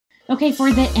Okay,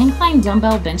 for the incline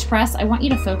dumbbell bench press, I want you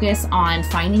to focus on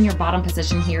finding your bottom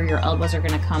position here. Your elbows are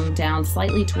going to come down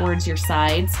slightly towards your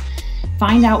sides.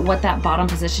 Find out what that bottom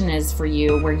position is for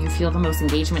you, where you feel the most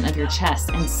engagement of your chest,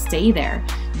 and stay there.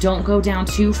 Don't go down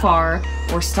too far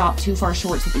or stop too far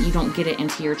short so that you don't get it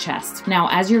into your chest. Now,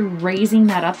 as you're raising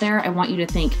that up there, I want you to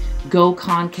think, go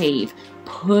concave.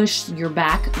 Push your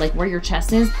back, like where your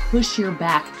chest is, push your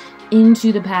back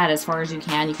into the pad as far as you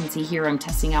can. You can see here I'm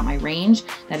testing out my range.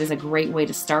 That is a great way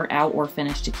to start out or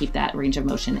finish to keep that range of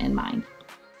motion in mind.